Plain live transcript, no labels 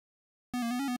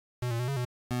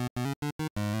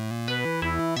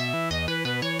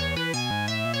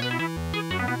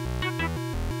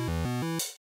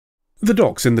The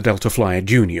Doc's in the Delta Flyer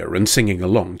Jr. and singing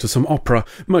along to some opera,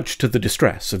 much to the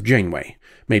distress of Janeway.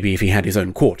 Maybe if he had his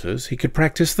own quarters, he could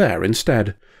practice there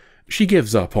instead. She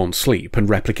gives up on sleep and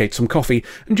replicates some coffee,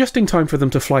 just in time for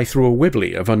them to fly through a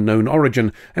wibbly of unknown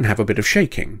origin and have a bit of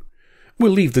shaking.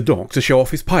 We'll leave the Doc to show off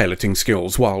his piloting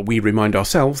skills while we remind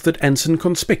ourselves that Ensign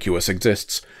Conspicuous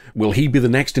exists. Will he be the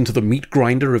next into the meat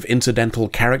grinder of incidental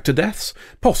character deaths?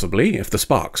 Possibly, if the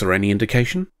sparks are any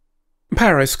indication.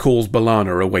 Paris calls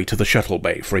B'Elanna away to the shuttle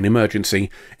bay for an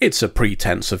emergency. It's a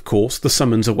pretense, of course, the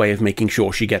summons a way of making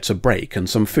sure she gets a break and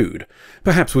some food.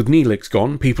 Perhaps with Neelix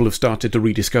gone, people have started to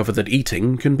rediscover that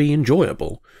eating can be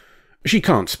enjoyable. She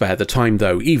can't spare the time,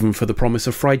 though, even for the promise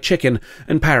of fried chicken,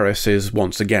 and Paris is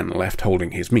once again left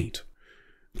holding his meat.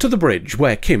 To the bridge,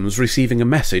 where Kim's receiving a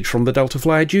message from the Delta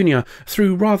Flyer Jr.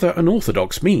 through rather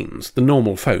unorthodox means, the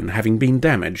normal phone having been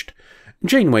damaged.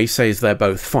 Janeway says they're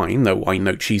both fine, though I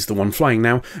note she's the one flying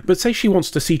now, but says she wants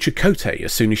to see Chakotay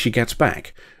as soon as she gets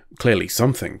back. Clearly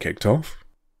something kicked off.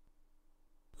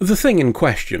 The thing in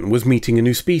question was meeting a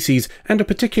new species, and a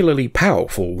particularly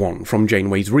powerful one from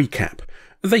Janeway's recap.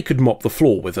 They could mop the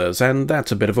floor with us, and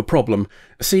that's a bit of a problem.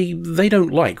 See, they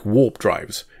don't like warp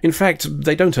drives. In fact,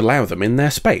 they don't allow them in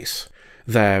their space.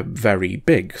 Their very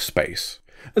big space.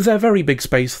 Their very big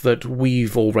space that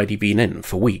we've already been in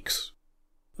for weeks.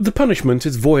 The punishment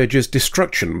is Voyager's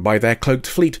destruction by their cloaked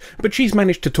fleet, but she's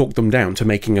managed to talk them down to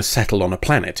making us settle on a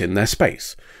planet in their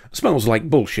space. Smells like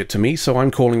bullshit to me, so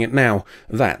I'm calling it now.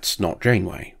 That's not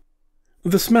Janeway.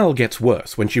 The smell gets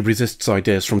worse when she resists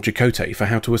ideas from Chakotay for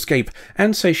how to escape,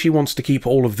 and says she wants to keep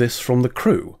all of this from the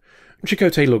crew.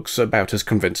 Chakotay looks about as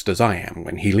convinced as I am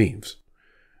when he leaves.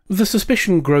 The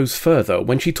suspicion grows further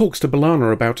when she talks to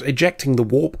B'Elanna about ejecting the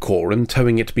warp core and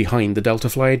towing it behind the Delta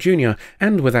Flyer Jr.,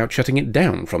 and without shutting it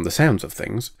down from the sounds of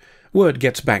things. Word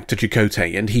gets back to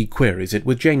Chakotay and he queries it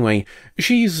with Janeway.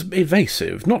 She's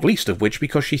evasive, not least of which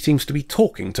because she seems to be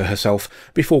talking to herself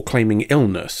before claiming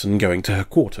illness and going to her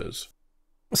quarters.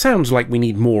 Sounds like we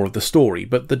need more of the story,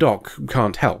 but the Doc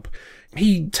can't help.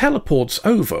 He teleports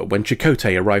over when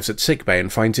Chakotay arrives at sickbay and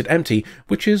finds it empty,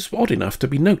 which is odd enough to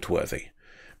be noteworthy.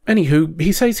 Anywho,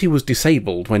 he says he was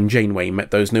disabled when Janeway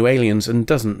met those new aliens and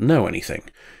doesn't know anything.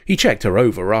 He checked her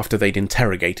over after they'd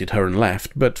interrogated her and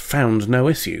left, but found no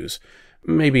issues.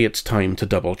 Maybe it's time to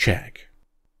double-check.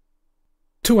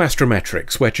 To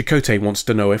Astrometrics, where Chakotay wants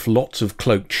to know if lots of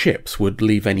cloaked ships would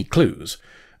leave any clues.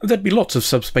 There'd be lots of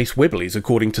subspace wibblies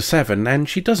according to Seven, and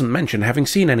she doesn't mention having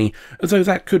seen any, though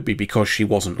that could be because she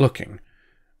wasn't looking.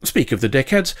 Speak of the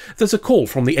dickheads, there's a call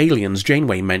from the aliens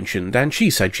Janeway mentioned, and she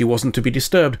said she wasn't to be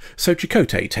disturbed, so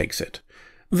Chakotay takes it.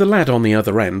 The lad on the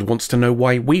other end wants to know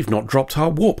why we've not dropped our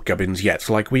warp gubbins yet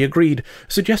like we agreed,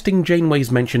 suggesting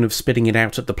Janeway's mention of spitting it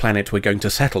out at the planet we're going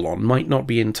to settle on might not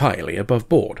be entirely above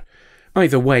board.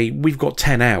 Either way, we've got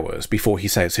 10 hours before he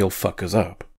says he'll fuck us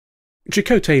up.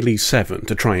 Chakotay leaves Seven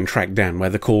to try and track down where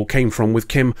the call came from with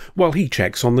Kim while he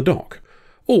checks on the dock.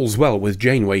 All's well with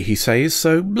Janeway, he says,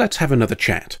 so let's have another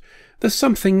chat. There's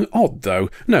something odd, though.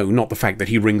 No, not the fact that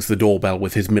he rings the doorbell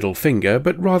with his middle finger,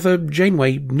 but rather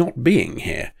Janeway not being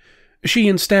here. She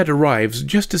instead arrives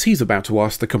just as he's about to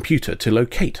ask the computer to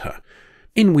locate her.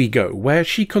 In we go, where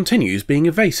she continues being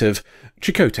evasive.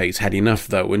 Chakotay's had enough,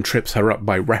 though, and trips her up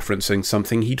by referencing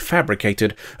something he'd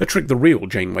fabricated, a trick the real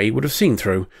Janeway would have seen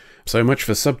through. So much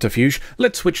for subterfuge,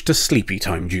 let's switch to sleepy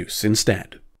time juice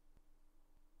instead.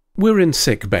 We're in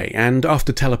sick bay, and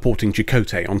after teleporting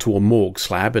Chakotay onto a morgue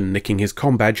slab and nicking his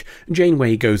comm badge,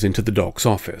 Janeway goes into the Doc's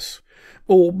office.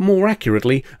 Or, more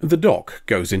accurately, the Doc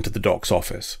goes into the Doc's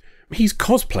office. He's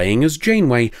cosplaying as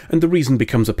Janeway, and the reason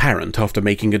becomes apparent after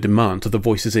making a demand to the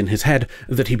voices in his head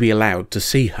that he be allowed to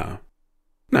see her.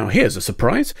 Now here's a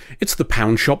surprise. It's the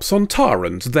Pound Shop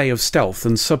Sontarans, they of stealth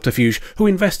and subterfuge, who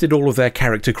invested all of their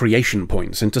character creation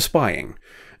points into spying.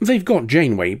 They've got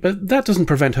Janeway, but that doesn't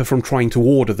prevent her from trying to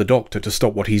order the Doctor to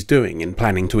stop what he's doing in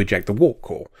planning to eject the warp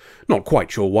core. Not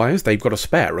quite sure why, as they've got a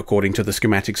spare according to the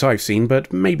schematics I've seen,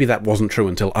 but maybe that wasn't true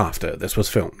until after this was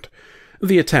filmed.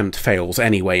 The attempt fails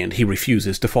anyway, and he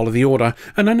refuses to follow the order,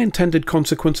 an unintended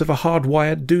consequence of a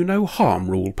hardwired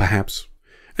do-no-harm rule, perhaps.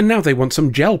 And now they want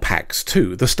some gel packs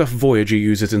too, the stuff Voyager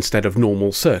uses instead of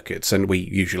normal circuits, and we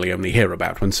usually only hear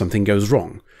about when something goes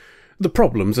wrong. The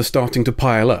problems are starting to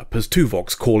pile up as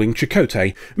Tuvok's calling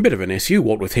Chakotay, a bit of an issue,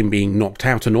 what with him being knocked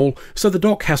out and all, so the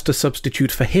Doc has to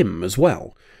substitute for him as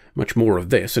well. Much more of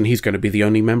this, and he's going to be the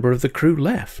only member of the crew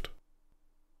left.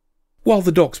 While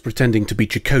the Doc's pretending to be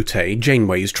Chakotay,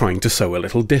 Janeway's trying to sow a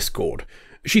little discord.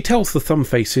 She tells the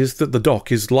Thumbfaces that the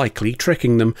dock is likely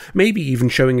tricking them, maybe even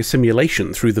showing a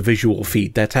simulation through the visual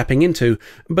feed they're tapping into,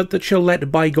 but that she'll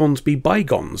let bygones be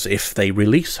bygones if they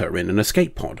release her in an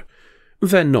escape pod.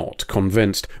 They're not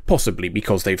convinced, possibly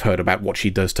because they've heard about what she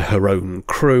does to her own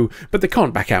crew, but they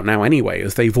can't back out now anyway,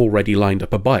 as they've already lined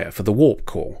up a buyer for the warp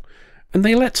core. And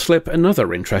they let slip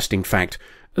another interesting fact.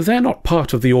 They're not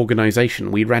part of the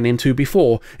organisation we ran into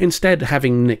before, instead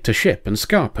having nicked a ship and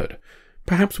scarpered.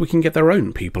 Perhaps we can get their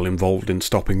own people involved in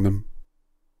stopping them.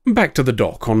 Back to the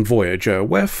dock on Voyager,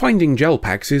 where finding gel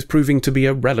packs is proving to be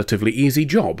a relatively easy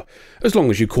job, as long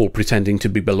as you call pretending to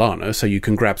be B'Elanna so you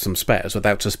can grab some spares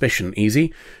without suspicion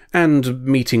easy, and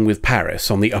meeting with Paris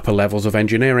on the upper levels of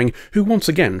engineering, who once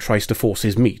again tries to force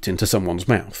his meat into someone's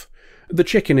mouth. The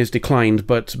chicken is declined,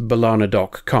 but B'Elanna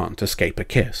Doc can't escape a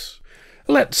kiss.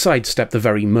 Let's sidestep the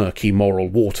very murky moral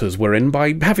waters we're in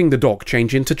by having the Doc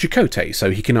change into Chakotay so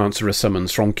he can answer a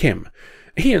summons from Kim.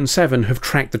 He and Seven have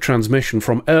tracked the transmission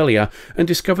from earlier and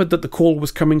discovered that the call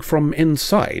was coming from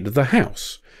inside the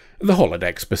house. The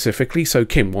holodeck specifically, so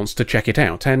Kim wants to check it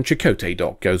out and Chakotay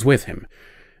Doc goes with him.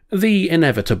 The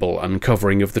inevitable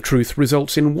uncovering of the truth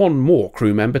results in one more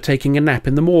crew member taking a nap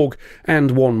in the morgue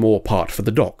and one more part for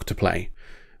the Doc to play.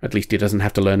 At least he doesn't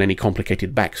have to learn any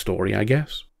complicated backstory, I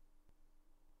guess.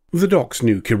 The Doc's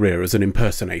new career as an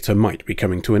impersonator might be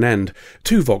coming to an end.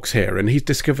 Tuvok's here, and he's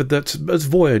discovered that, as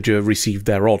Voyager received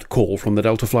their odd call from the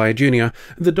Delta Flyer Jr.,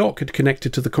 the Doc had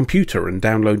connected to the computer and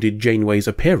downloaded Janeway's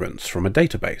appearance from a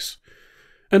database.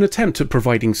 An attempt at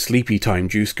providing sleepy time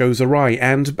juice goes awry,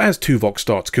 and as Tuvok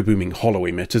starts kabooming holo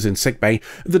emitters in sickbay,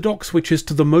 the Doc switches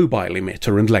to the mobile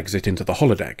emitter and legs it into the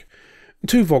holodeck.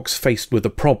 Tuvok's faced with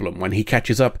a problem when he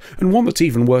catches up, and one that's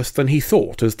even worse than he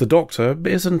thought, as the Doctor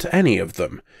isn't any of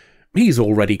them. He's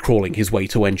already crawling his way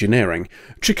to engineering.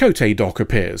 Chakotay Doc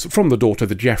appears, from the door to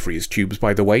the Jeffries tubes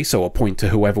by the way, so a point to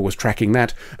whoever was tracking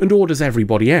that, and orders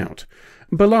everybody out.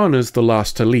 B'Elanna's the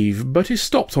last to leave, but is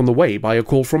stopped on the way by a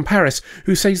call from Paris,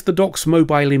 who says the Doc's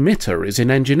mobile emitter is in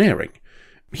engineering.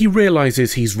 He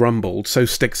realises he's rumbled, so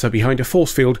sticks her behind a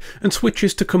force field and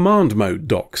switches to command mode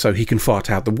Doc so he can fart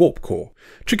out the warp core.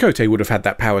 Chakotay would have had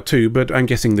that power too, but I'm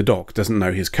guessing the Doc doesn't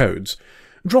know his codes.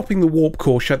 Dropping the warp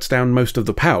core shuts down most of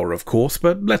the power, of course,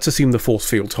 but let's assume the force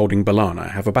fields holding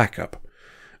B'Elanna have a backup.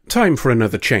 Time for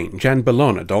another change, and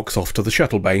B'Elanna Doc's off to the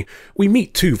shuttle bay. We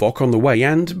meet Tuvok on the way,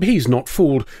 and he's not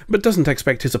fooled, but doesn't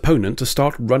expect his opponent to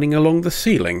start running along the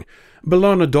ceiling.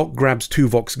 B'Elanna Doc grabs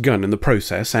Tuvok's gun in the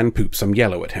process and poops some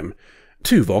yellow at him.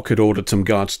 Tuvok had ordered some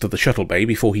guards to the shuttle bay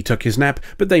before he took his nap,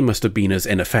 but they must have been as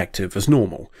ineffective as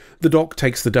normal. The Doc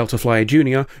takes the Delta Flyer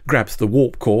Jr., grabs the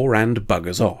warp core, and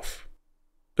buggers off.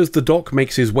 As the Doc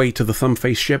makes his way to the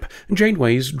Thumbface ship,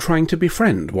 Janeway's trying to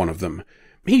befriend one of them.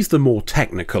 He's the more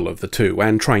technical of the two,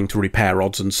 and trying to repair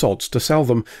odds and sods to sell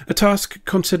them, a task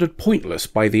considered pointless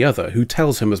by the other, who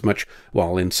tells him as much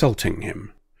while insulting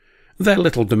him. Their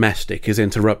little domestic is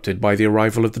interrupted by the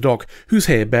arrival of the Doc, who's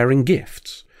here bearing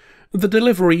gifts. The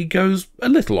delivery goes a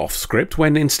little off-script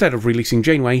when, instead of releasing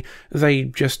Janeway, they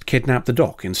just kidnap the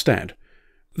Doc instead.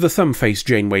 The Thumbface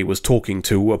Janeway was talking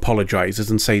to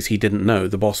apologises and says he didn't know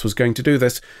the boss was going to do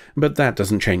this, but that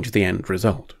doesn't change the end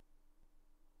result.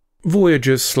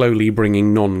 Voyager's slowly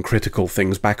bringing non-critical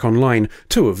things back online,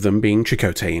 two of them being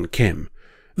Chakotay and Kim.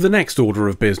 The next order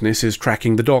of business is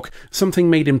tracking the Doc, something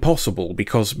made impossible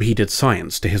because he did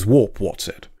science to his warp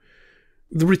what's-it.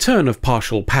 The return of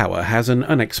partial power has an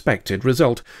unexpected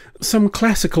result. Some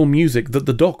classical music that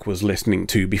the Doc was listening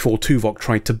to before Tuvok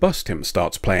tried to bust him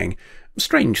starts playing.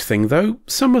 Strange thing though,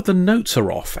 some of the notes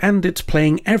are off, and it's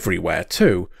playing everywhere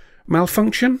too.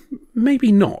 Malfunction?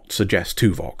 Maybe not, suggests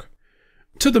Tuvok.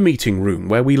 To the meeting room,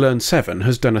 where we learn Seven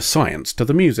has done a science to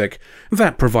the music.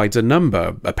 That provides a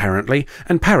number, apparently,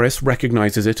 and Paris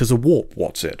recognises it as a warp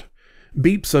what's-it.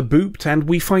 Beeps are booped, and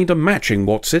we find a matching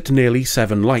what's-it nearly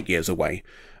 7 light-years away.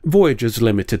 Voyager's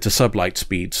limited to sublight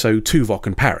speed, so Tuvok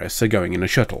and Paris are going in a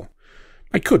shuttle.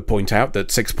 I could point out that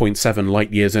 6.7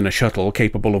 light-years in a shuttle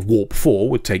capable of Warp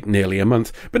 4 would take nearly a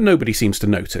month, but nobody seems to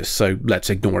notice, so let's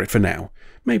ignore it for now.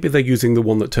 Maybe they're using the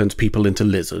one that turns people into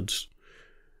lizards.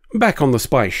 Back on the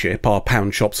spy ship, our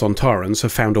pound shop Sontarans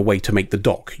have found a way to make the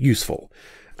Doc useful.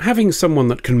 Having someone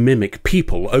that can mimic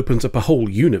people opens up a whole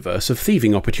universe of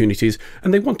thieving opportunities,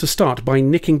 and they want to start by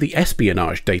nicking the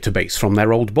espionage database from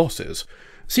their old bosses.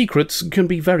 Secrets can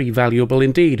be very valuable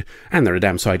indeed, and they're a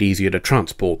damn sight easier to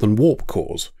transport than warp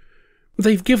cores.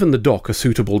 They've given the Doc a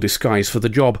suitable disguise for the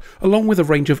job, along with a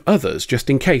range of others just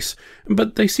in case,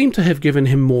 but they seem to have given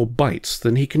him more bites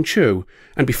than he can chew.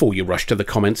 And before you rush to the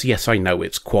comments, yes, I know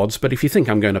it's quads, but if you think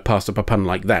I'm going to pass up a pun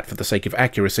like that for the sake of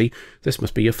accuracy, this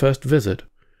must be your first visit.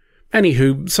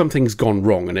 Anywho, something's gone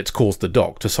wrong and it's caused the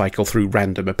Doc to cycle through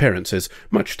random appearances,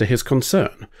 much to his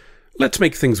concern. Let's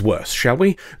make things worse, shall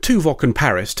we? Tuvok and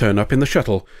Paris turn up in the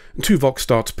shuttle. Tuvok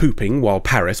starts pooping while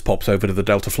Paris pops over to the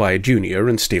Delta Flyer Jr.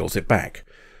 and steals it back.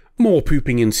 More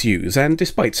pooping ensues, and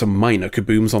despite some minor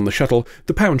kabooms on the shuttle,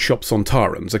 the pound shop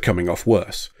Sontarans are coming off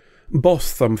worse.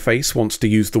 Boss Thumbface wants to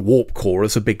use the warp core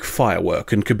as a big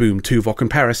firework and kaboom Tuvok and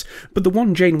Paris, but the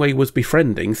one Janeway was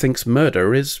befriending thinks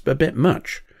murder is a bit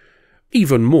much.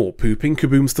 Even more pooping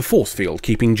kabooms the force field,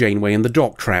 keeping Janeway and the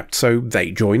Doc trapped, so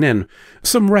they join in.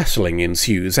 Some wrestling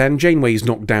ensues, and Janeway's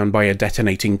knocked down by a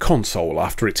detonating console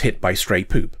after it's hit by stray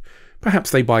poop.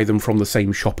 Perhaps they buy them from the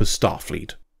same shop as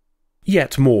Starfleet.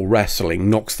 Yet more wrestling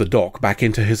knocks the Doc back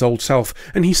into his old self,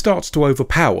 and he starts to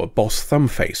overpower Boss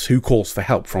Thumbface, who calls for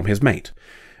help from his mate.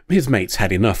 His mate's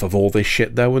had enough of all this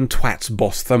shit though, and twats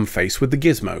Boss Thumbface with the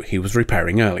gizmo he was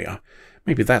repairing earlier.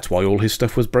 Maybe that's why all his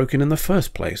stuff was broken in the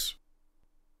first place.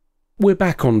 We're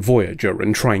back on Voyager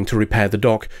and trying to repair the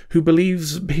Doc, who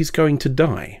believes he's going to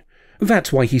die.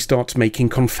 That's why he starts making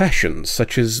confessions,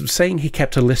 such as saying he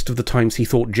kept a list of the times he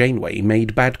thought Janeway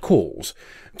made bad calls.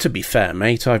 To be fair,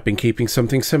 mate, I've been keeping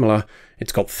something similar.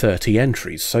 It's got 30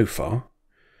 entries so far.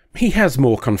 He has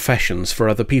more confessions for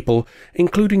other people,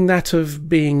 including that of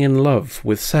being in love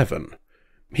with Seven.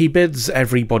 He bids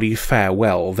everybody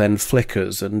farewell, then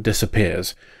flickers and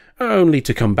disappears, only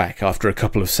to come back after a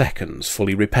couple of seconds,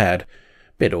 fully repaired.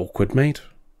 Bit awkward, mate.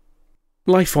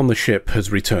 Life on the ship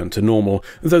has returned to normal,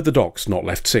 though the Doc's not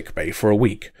left sickbay for a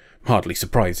week. Hardly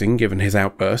surprising, given his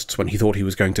outbursts when he thought he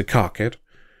was going to cark it.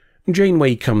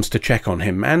 Janeway comes to check on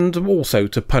him, and also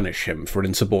to punish him for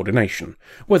insubordination.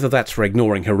 Whether that's for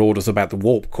ignoring her orders about the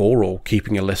warp core or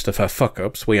keeping a list of her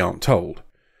fuck-ups, we aren't told.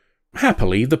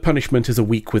 Happily, the punishment is a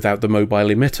week without the mobile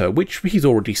emitter, which he's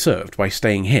already served by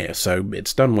staying here, so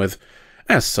it's done with.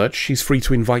 As such, she's free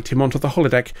to invite him onto the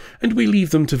holodeck, and we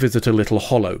leave them to visit a little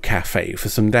holo cafe for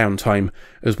some downtime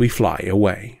as we fly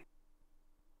away.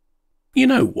 You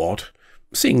know what?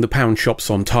 Seeing the pound shop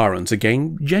Sontarans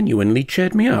again genuinely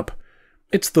cheered me up.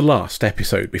 It's the last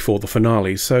episode before the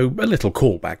finale, so a little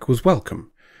callback was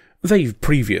welcome. They've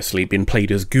previously been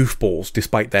played as goofballs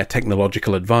despite their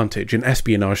technological advantage and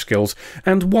espionage skills,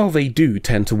 and while they do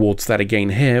tend towards that again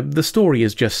here, the story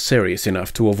is just serious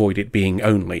enough to avoid it being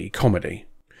only comedy.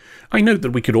 I note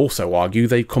that we could also argue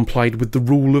they've complied with the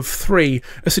rule of three,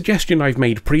 a suggestion I've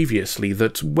made previously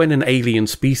that when an alien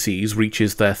species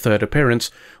reaches their third appearance,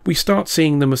 we start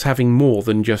seeing them as having more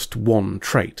than just one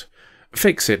trait.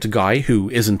 Fix-It guy, who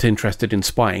isn't interested in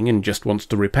spying and just wants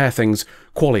to repair things,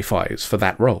 qualifies for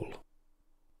that role.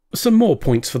 Some more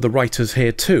points for the writers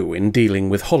here too in dealing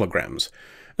with holograms.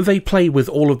 They play with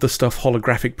all of the stuff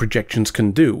holographic projections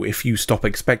can do if you stop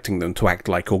expecting them to act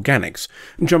like organics,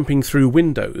 jumping through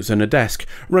windows and a desk,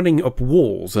 running up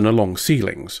walls and along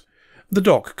ceilings. The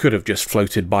Doc could have just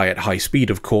floated by at high speed,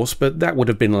 of course, but that would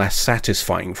have been less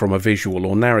satisfying from a visual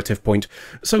or narrative point,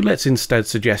 so let's instead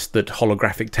suggest that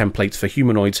holographic templates for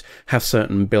humanoids have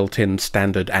certain built-in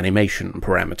standard animation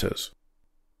parameters.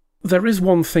 There is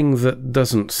one thing that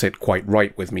doesn't sit quite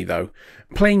right with me, though,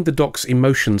 playing the Doc's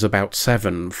emotions about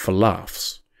Seven for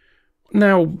laughs.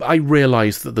 Now, I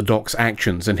realise that the Doc's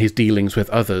actions and his dealings with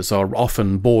others are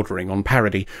often bordering on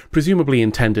parody, presumably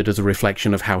intended as a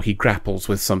reflection of how he grapples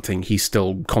with something he's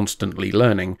still constantly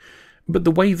learning, but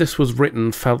the way this was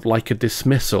written felt like a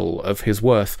dismissal of his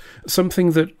worth,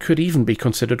 something that could even be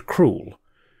considered cruel.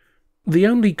 The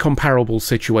only comparable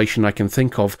situation I can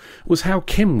think of was how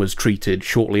Kim was treated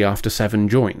shortly after Seven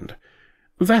joined.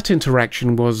 That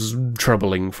interaction was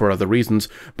troubling for other reasons,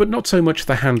 but not so much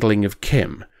the handling of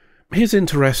Kim. His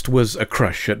interest was a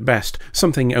crush at best,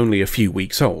 something only a few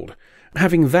weeks old.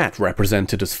 Having that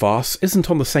represented as farce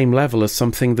isn't on the same level as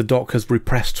something the Doc has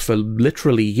repressed for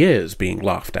literally years being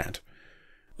laughed at.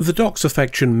 The Doc's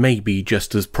affection may be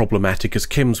just as problematic as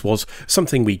Kim's was,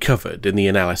 something we covered in the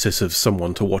analysis of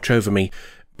Someone to Watch Over Me,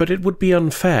 but it would be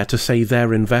unfair to say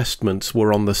their investments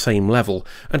were on the same level,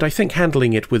 and I think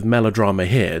handling it with melodrama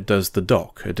here does the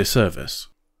Doc a disservice.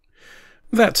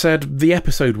 That said, the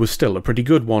episode was still a pretty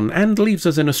good one, and leaves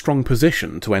us in a strong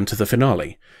position to enter the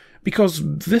finale. Because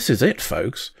this is it,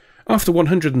 folks. After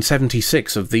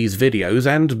 176 of these videos,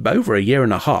 and over a year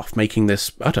and a half making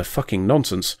this utter fucking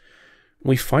nonsense,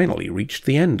 we finally reached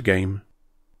the end game.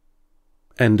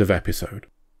 End of episode.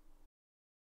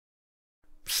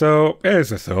 So,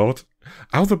 here's a thought.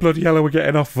 How the bloody hell are we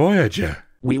getting off Voyager?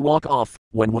 We walk off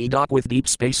when we dock with Deep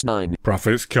Space Nine.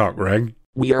 Prophet's cock ring.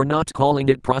 We are not calling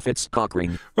it Prophet's cock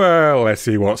ring. Well, let's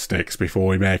see what sticks before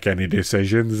we make any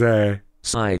decisions, eh?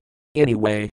 Sigh.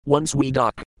 Anyway, once we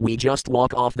dock, we just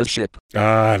walk off the ship.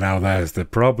 Ah, now there's the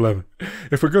problem.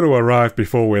 If we're going to arrive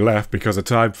before we left because of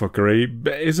time fuckery,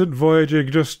 isn't Voyager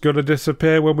just going to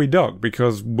disappear when we dock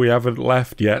because we haven't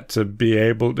left yet to be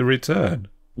able to return?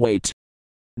 Wait.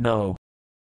 No.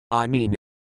 I mean...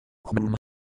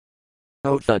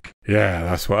 Oh fuck. Yeah,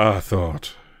 that's what I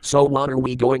thought. So what are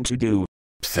we going to do?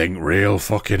 Think real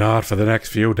fucking hard for the next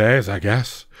few days, I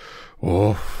guess.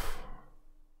 Oh...